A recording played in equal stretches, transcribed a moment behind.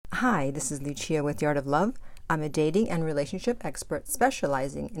Hi, this is Lucia with The Art of Love. I'm a dating and relationship expert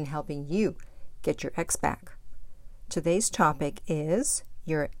specializing in helping you get your ex back. Today's topic is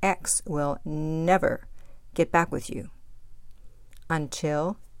your ex will never get back with you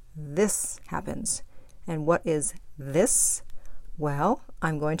until this happens. And what is this? Well,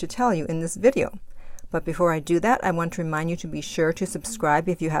 I'm going to tell you in this video. But before I do that, I want to remind you to be sure to subscribe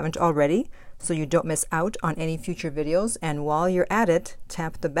if you haven't already, so you don't miss out on any future videos. And while you're at it,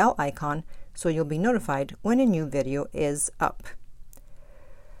 tap the bell icon so you'll be notified when a new video is up.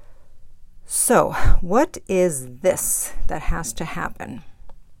 So, what is this that has to happen?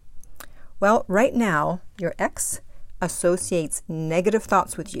 Well, right now, your ex associates negative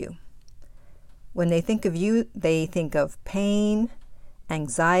thoughts with you. When they think of you, they think of pain,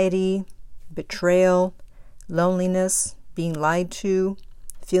 anxiety, betrayal, loneliness, being lied to,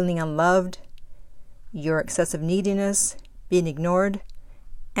 feeling unloved, your excessive neediness, being ignored,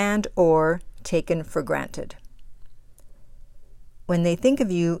 and or taken for granted. When they think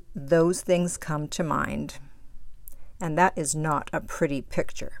of you, those things come to mind. And that is not a pretty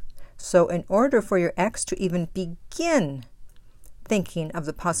picture. So in order for your ex to even begin thinking of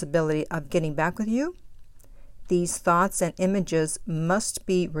the possibility of getting back with you, these thoughts and images must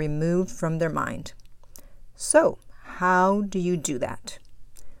be removed from their mind. So, how do you do that?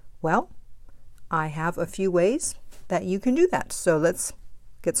 Well, I have a few ways that you can do that. So let's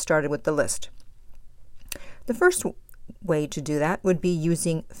get started with the list. The first way to do that would be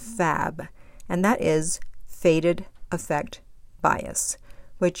using FAB, and that is faded affect bias,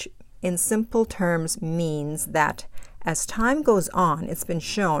 which in simple terms means that as time goes on, it's been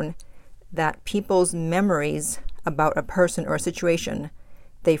shown that people's memories about a person or a situation,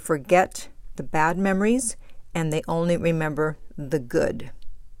 they forget the bad memories and they only remember the good.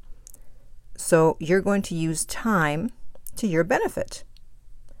 So you're going to use time to your benefit.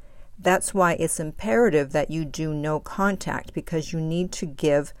 That's why it's imperative that you do no contact, because you need to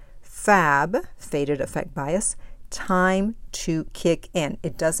give FAB, faded affect bias, time to kick in.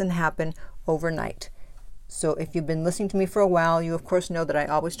 It doesn't happen overnight. So if you've been listening to me for a while, you of course know that I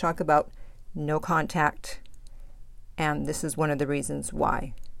always talk about no contact, and this is one of the reasons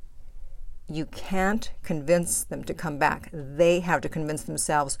why. You can't convince them to come back. They have to convince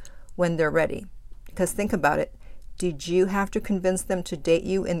themselves when they're ready. Because think about it. Did you have to convince them to date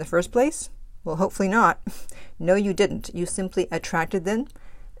you in the first place? Well, hopefully not. No, you didn't. You simply attracted them,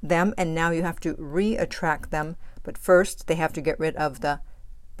 and now you have to re-attract them. But first, they have to get rid of the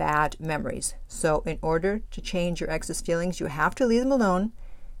bad memories. So in order to change your ex's feelings, you have to leave them alone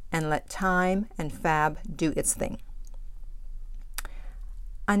and let time and FAB do its thing.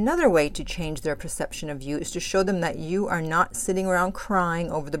 Another way to change their perception of you is to show them that you are not sitting around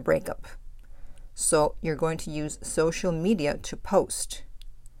crying over the breakup. So you're going to use social media to post,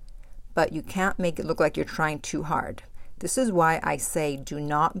 but you can't make it look like you're trying too hard. This is why I say do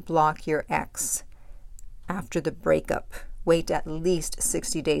not block your ex after the breakup. Wait at least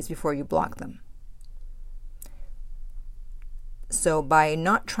 60 days before you block them. So by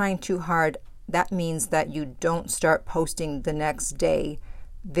not trying too hard, that means that you don't start posting the next day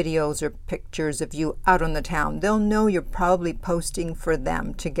videos or pictures of you out on the town. They'll know you're probably posting for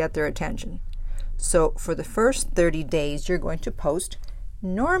them to get their attention. So for the first 30 days, you're going to post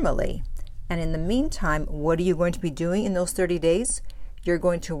normally. And in the meantime, what are you going to be doing in those 30 days? You're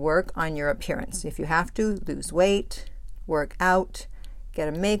going to work on your appearance. If you have to, lose weight, work out, get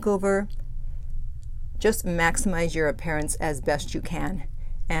a makeover. Just maximize your appearance as best you can.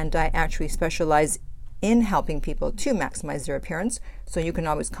 And I actually specialize in helping people to maximize their appearance. So you can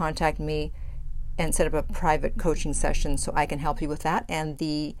always contact me and set up a private coaching session so I can help you with that. And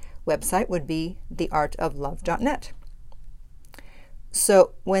the website would be theartoflove.net.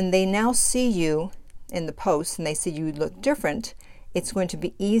 So when they now see you in the post and they see you look different, it's going to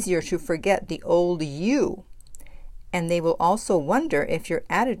be easier to forget the old you. And they will also wonder if your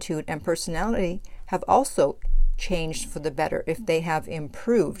attitude and personality have also changed for the better, if they have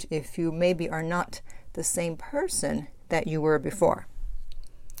improved, if you maybe are not the same person that you were before.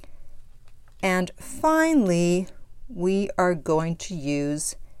 And finally, we are going to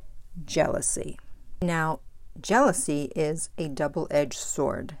use jealousy. Now, jealousy is a double-edged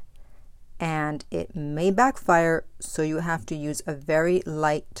sword, and it may backfire, so you have to use a very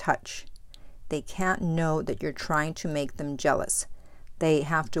light touch. They can't know that you're trying to make them jealous. They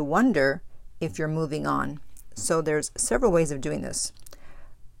have to wonder if you're moving on. So there's several ways of doing this.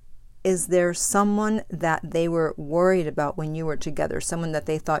 Is there someone that they were worried about when you were together? Someone that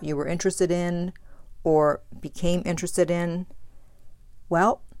they thought you were interested in or became interested in?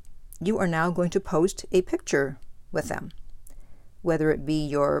 Well, you are now going to post a picture with them. whether it be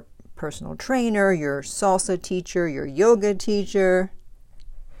your personal trainer, your salsa teacher, your yoga teacher,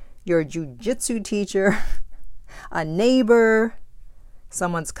 your jujitsu teacher, a neighbor,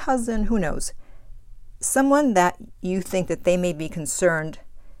 someone's cousin, who knows? Someone that you think that they may be concerned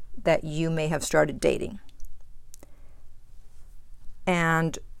that you may have started dating.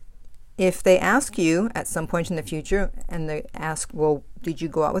 And if they ask you at some point in the future and they ask, well, did you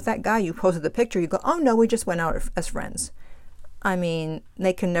go out with that guy? You posted the picture. You go, oh, no, we just went out as friends. I mean,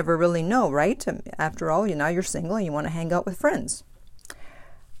 they can never really know, right? After all, now you're single and you want to hang out with friends.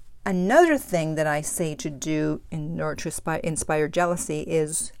 Another thing that I say to do in order to inspire jealousy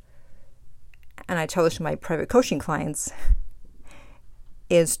is, and I tell this to my private coaching clients,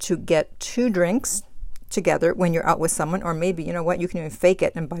 is to get 2 drinks together when you're out with someone, or maybe, you know what, you can even fake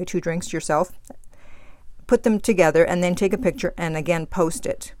it and buy 2 drinks yourself. Put them together and then take a picture and again post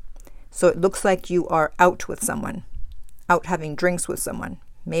it. So it looks like you are out with someone, out having drinks with someone.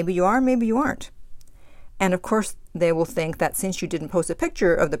 Maybe you are, maybe you aren't. And of course, they will think that since you didn't post a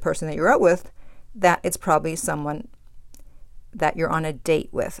picture of the person that you're out with, that it's probably someone that you're on a date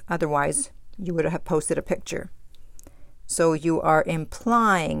with. Otherwise, you would have posted a picture. So you are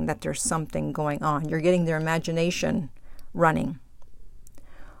implying that there's something going on. You're getting their imagination running.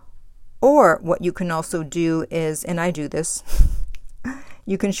 Or what you can also do is, and I do this,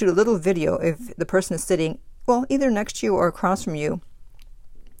 you can shoot a little video if the person is sitting, well, either next to you or across from you,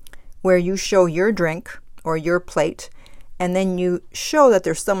 where you show your drink or your plate, and then you show that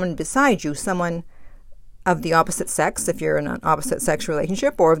there's someone beside you, someone of the opposite sex, if you're in an opposite sex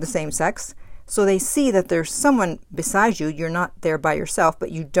relationship, or of the same sex. So they see that there's someone beside you. You're not there by yourself,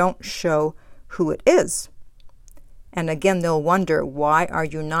 but you don't show who it is. And again, they'll wonder, why are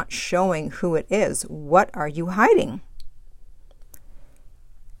you not showing who it is? What are you hiding?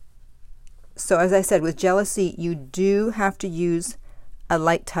 So as I said, with jealousy, you do have to use a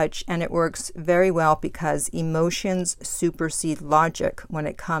light touch, and it works very well because emotions supersede logic when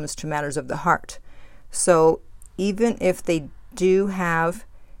it comes to matters of the heart. So even if they do have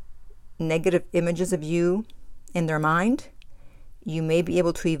negative images of you in their mind, you may be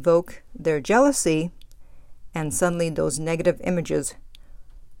able to evoke their jealousy, and suddenly those negative images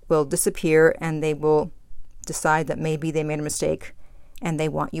will disappear and they will decide that maybe they made a mistake and they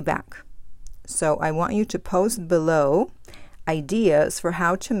want you back. So I want you to post below ideas for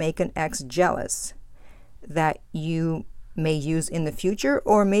how to make an ex jealous that you may use in the future,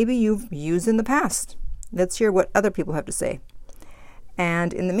 or maybe you've used in the past. Let's hear what other people have to say.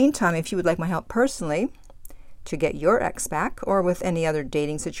 And in the meantime, if you would like my help personally to get your ex back, or with any other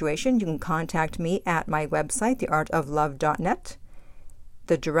dating situation, you can contact me at my website, theartoflove.net.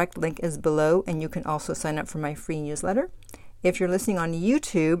 The direct link is below, and you can also sign up for my free newsletter. If you're listening on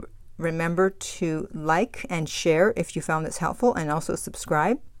YouTube, remember to like and share if you found this helpful, and also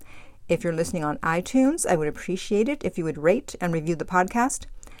subscribe. If you're listening on iTunes, I would appreciate it if you would rate and review the podcast.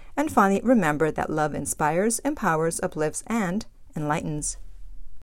 And finally, remember that love inspires, empowers, uplifts, and enlightens.